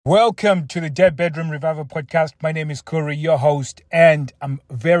Welcome to the Dead Bedroom Revival Podcast. My name is Corey, your host, and I'm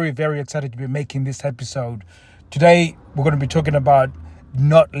very, very excited to be making this episode. Today, we're going to be talking about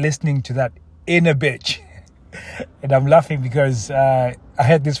not listening to that inner bitch. And I'm laughing because I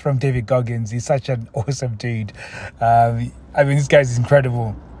heard this from David Goggins. He's such an awesome dude. This guy is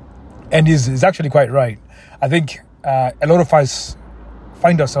incredible. And he's actually quite right. I think a lot of us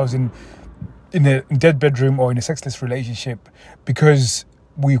find ourselves in a dead bedroom or in a sexless relationship because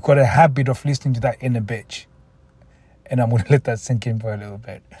we've got a habit of listening to that inner bitch. And I'm going to let that sink in for a little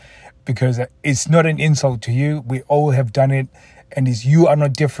bit. Because it's not an insult to you. We all have done it. And you are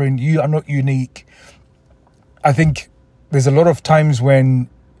not different. You are not unique. I think there's a lot of times when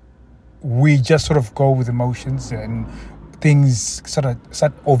we just sort of go with emotions and things sort of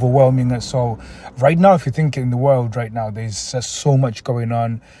start overwhelming us. So right now, if you think in the world right now, there's just so much going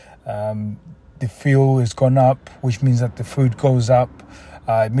on. The fuel has gone up, which means that the food goes up.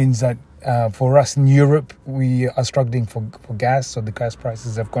 It means that for us in Europe, we are struggling for gas. So the gas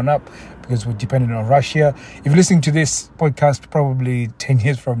prices have gone up because we're dependent on Russia. If you're listening to this podcast probably 10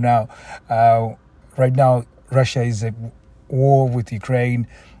 years from now, right now, Russia is at war with Ukraine.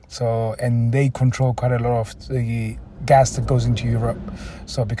 And they control quite a lot of the gas that goes into Europe.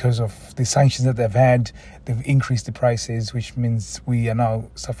 So because of the sanctions that they've had, they've increased the prices, which means we are now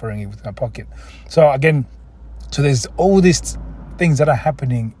suffering it within our pocket. So there's all these things that are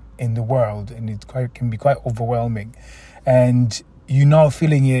happening in the world, and it can be quite overwhelming. And you're now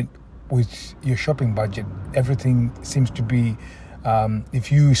feeling it with your shopping budget. Everything seems to be,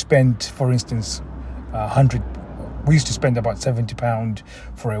 if you spend, for instance, we used to spend about £70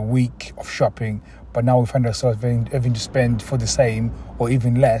 for a week of shopping, but now we find ourselves having to spend for the same or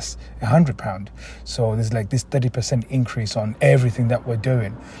even less, £100. So there's like this 30% increase on everything that we're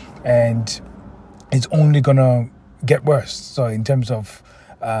doing. And it's only going to get worse. So in terms of,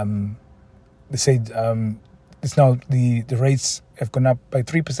 it's now the rates have gone up by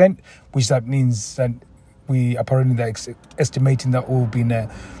 3%, which that means that we apparently estimating that we'll be in a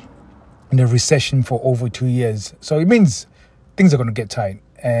recession for over 2 years. So it means things are going to get tight.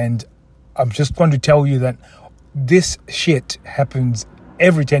 And I'm just going to tell you that this shit happens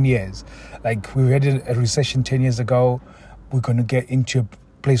every 10 years. Like we had a recession 10 years ago. We're going to get into a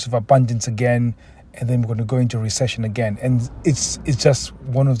place of abundance again. And then we're going to go into recession again. And it's just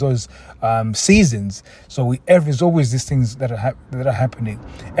one of those seasons. So there's always these things that are happening.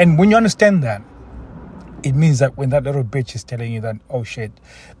 And when you understand that, it means that when that little bitch is telling you that, oh shit,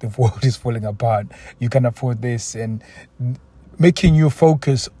 the world is falling apart, you can afford this, and making you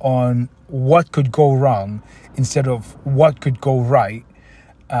focus on what could go wrong instead of what could go right,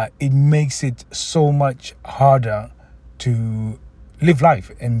 it makes it so much harder to live life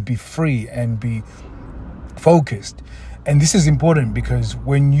and be free and be focused. And this is important because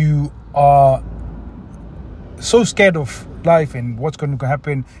when you are so scared of life and what's going to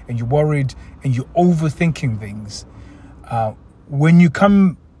happen, and you're worried and you're overthinking things, when you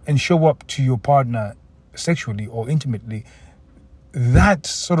come and show up to your partner sexually or intimately, that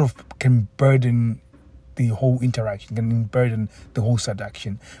sort of can burden the whole interaction, can burden the whole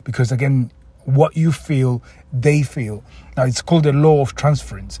seduction, because again, what you feel, they feel. Now, it's called the law of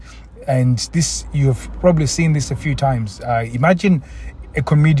transference. And this, you've probably seen this a few times. Imagine a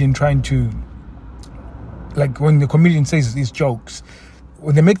comedian trying to, like when the comedian says these jokes,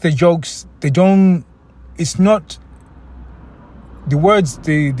 when they make the jokes, it's not, the words,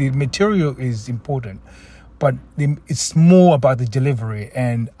 the material is important, but it's more about the delivery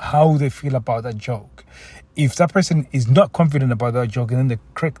and how they feel about that joke. If that person is not confident about that joke and then they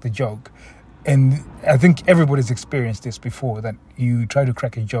crack the joke, and I think everybody's experienced this before, that you try to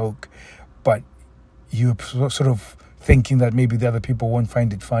crack a joke, but you're sort of thinking that maybe the other people won't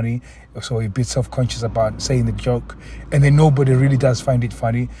find it funny, so you're a bit self-conscious about saying the joke, and then nobody really does find it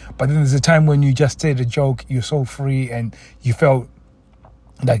funny. But then there's a time when you just said a joke, you're so free, and you felt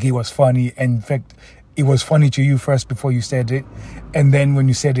like it was funny, and in fact, it was funny to you first before you said it, and then when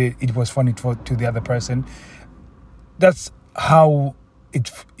you said it, it was funny to the other person. That's how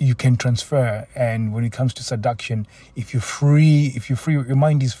you can transfer. And when it comes to seduction, if you're free, your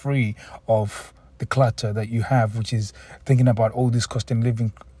mind is free of the clutter that you have, which is thinking about all this cost of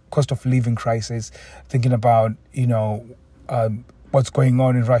living crisis, thinking about what's going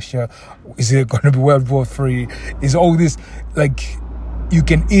on in Russia, is it going to be World War III? Is all this, like, you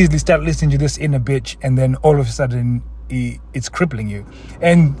can easily start listening to this inner bitch, and then all of a sudden it's crippling you.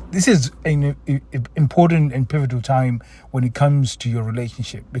 And this is an important and pivotal time when it comes to your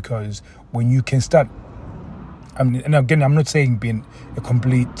relationship, because when you can start, and again, I'm not saying being a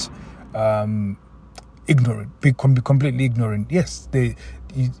complete be completely ignorant. Yes,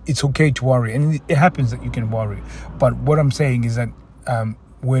 it's okay to worry, and it happens that you can worry. But what I'm saying is that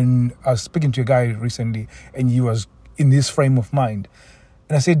when I was speaking to a guy recently, and he was in this frame of mind,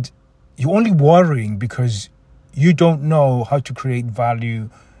 and I said, you're only worrying because you don't know how to create value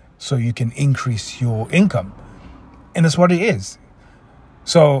so you can increase your income. And that's what it is.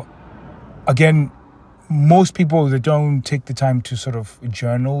 So, again, most people that don't take the time to sort of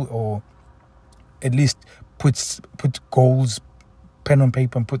journal, or at least put goals, pen on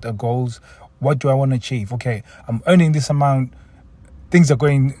paper, and put their goals. What do I want to achieve? Okay, I'm earning this amount. Things are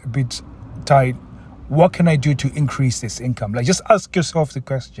going a bit tight. What can I do to increase this income? Like, just ask yourself the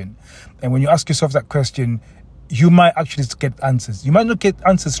question. And when you ask yourself that question, you might actually get answers. You might not get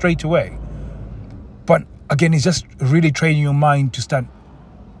answers straight away. But again, it's just really training your mind to start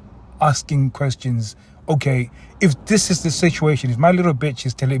asking questions. Okay, if this is the situation, if my little bitch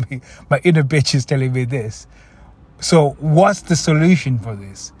is telling me, my inner bitch is telling me this, so what's the solution for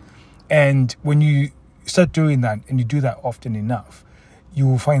this? And when you start doing that, and you do that often enough, you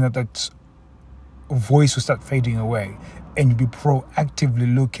will find that voice will start fading away, and you'll be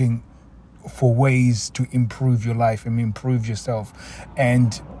proactively looking for ways to improve your life and improve yourself.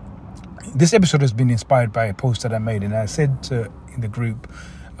 And this episode has been inspired by a post that I made, and I said in the group,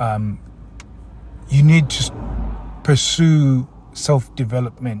 you need to pursue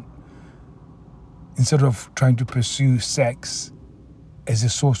self-development instead of trying to pursue sex as a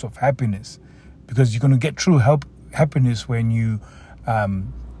source of happiness, because you're going to get true happiness when you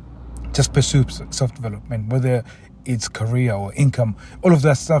just pursue self-development, whether it's career or income, all of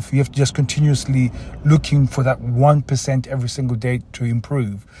that stuff. You have to just continuously looking for that 1% every single day to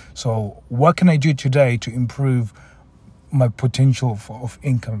improve. So what can I do today to improve my potential of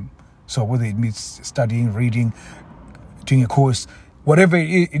income? So whether it means studying, reading, doing a course, whatever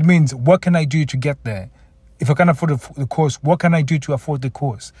it means, what can I do to get there? If I can't afford the course, what can I do to afford the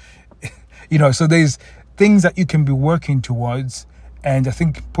course? So there's things that you can be working towards. And I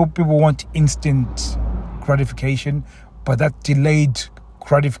think people want instant gratification, but that delayed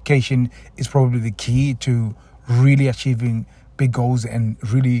gratification is probably the key to really achieving big goals and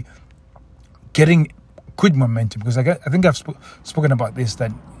really getting good momentum. Because I think I've spoken about this,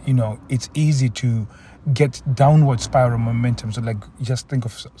 that, it's easy to get downward spiral momentum. So like, you just think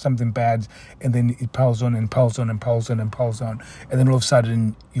of something bad, and then it piles on and piles on and piles on and piles on. And then all of a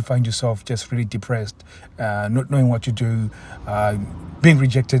sudden you find yourself just really depressed, not knowing what to do, being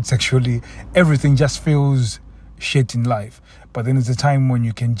rejected sexually. Everything just feels shit in life. But then there's a time when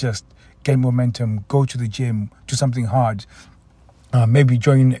you can just get momentum, go to the gym, do something hard, maybe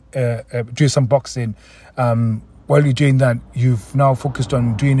do some boxing. While you're doing that, you've now focused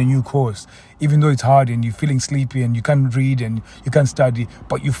on doing a new course, even though it's hard and you're feeling sleepy and you can't read and you can't study,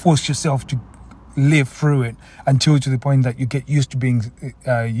 but you force yourself to live through it until to the point that you get used to being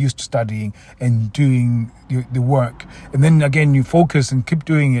used to studying and doing the work. And then again, you focus and keep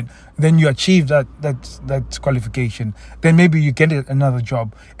doing it. Then you achieve that qualification. Then maybe you get another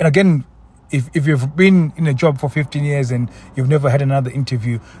job. And again, if you've been in a job for 15 years and you've never had another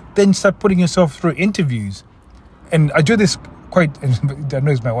interview, then start putting yourself through interviews. And I do this it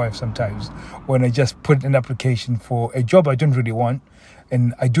annoys my wife sometimes, when I just put an application for a job I don't really want.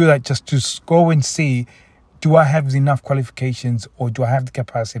 And I do that just to go and see, do I have enough qualifications, or do I have the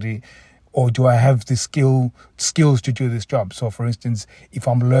capacity, or do I have the skills to do this job? So for instance, if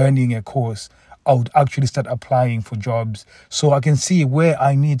I'm learning a course, I would actually start applying for jobs so I can see where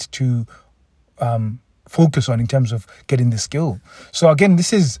I need to focus on in terms of getting the skill. So again,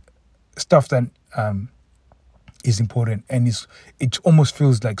 this is stuff that is important, and it almost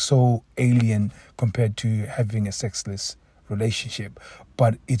feels like so alien compared to having a sexless relationship.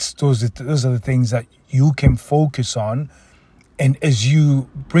 But it's those are the things that you can focus on, and as you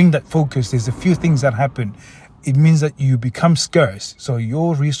bring that focus, there's a few things that happen. It means that you become scarce. So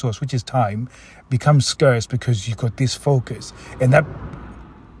your resource, which is time, becomes scarce because you got this focus, and that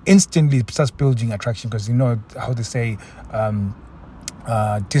instantly starts building attraction, because you know how they say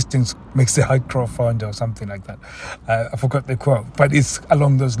distance makes the heart grow fonder or something like that. I forgot the quote, but it's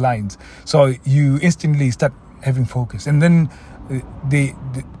along those lines. So you instantly start having focus, and then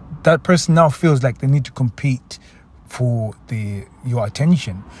that person now feels like they need to compete for your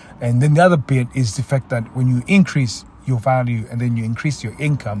attention. And then the other bit is the fact that when you increase your value and then you increase your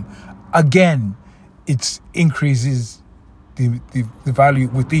income, again, it increases the value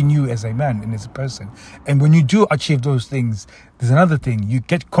within you as a man and as a person. And when you do achieve those things, there's another thing. You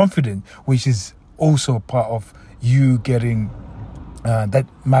get confident, which is also part of you getting that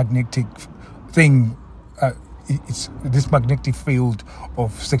magnetic thing. it's this magnetic field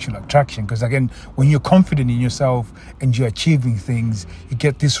of sexual attraction. Because again, when you're confident in yourself and you're achieving things, you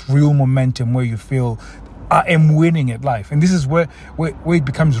get this real momentum where you feel, I am winning at life. And this is where it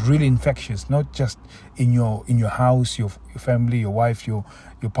becomes really infectious, not just in your house, your family, your wife, your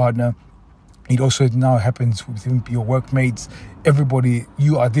partner. It also now happens with your workmates, everybody.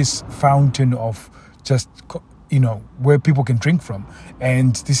 You are this fountain of just, where people can drink from.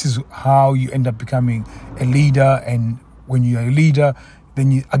 And this is how you end up becoming a leader. And when you're a leader,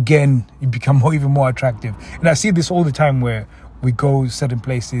 then you become even more attractive. And I see this all the time where we go certain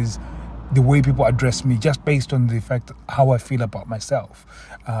places, the way people address me, just based on the fact how I feel about myself.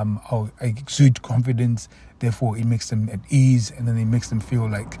 How I exude confidence, therefore it makes them at ease, and then it makes them feel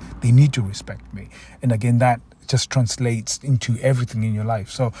like they need to respect me. And again, that just translates into everything in your life.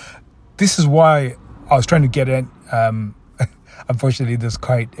 So this is why I was trying to get at. Unfortunately, there's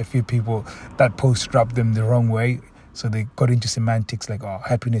quite a few people that post rubbed them the wrong way. So they got into semantics like, oh,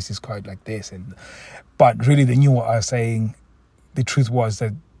 happiness is quite like this. But really they knew what I was saying. The truth was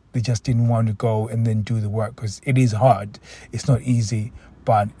that they just didn't want to go and then do the work, because it is hard. It's not easy,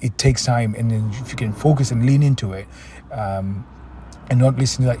 but it takes time. And then if you can focus and lean into it and not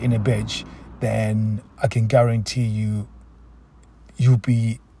listen to that inner bitch, then I can guarantee you'll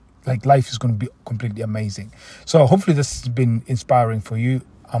be like, life is going to be completely amazing. So hopefully this has been inspiring for you.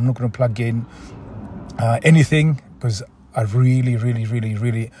 I'm not going to plug in anything, because I really, really, really,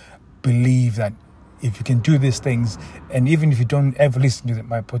 really believe that if you can do these things, and even if you don't ever listen to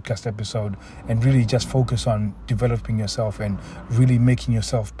my podcast episode, and really just focus on developing yourself and really making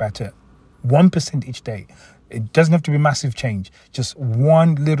yourself better, 1% each day. It doesn't have to be massive change, just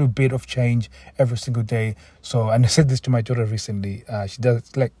one little bit of change every single day. So, and I said this to my daughter recently. She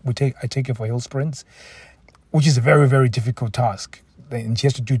does, like, I take her for hill sprints, which is a very, very difficult task, and she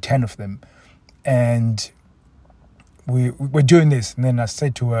has to do 10 of them. And we're doing this, and then I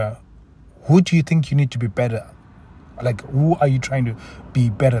said to her, who do you think you need to be better? Like, who are you trying to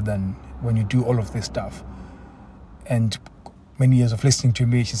be better than when you do all of this stuff? And many years of listening to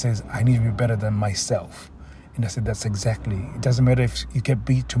me, she says, I need to be better than myself. And I said, that's exactly. It doesn't matter if you get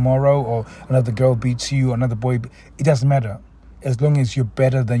beat tomorrow, or another girl beats you, or another boy. It doesn't matter. As long as you're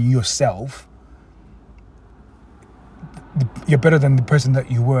better than yourself, you're better than the person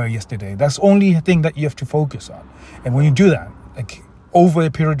that you were yesterday. That's the only thing that you have to focus on. And when you do that, like, over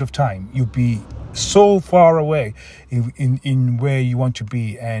a period of time, you'll be so far away in where you want to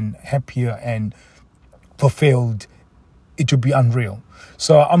be, and happier and fulfilled. It will be unreal.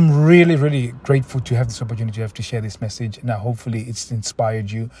 So I'm really, really grateful to have this opportunity to have to share this message. Now, hopefully it's inspired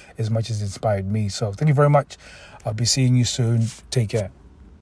you as much as it inspired me. So thank you very much. I'll be seeing you soon. Take care.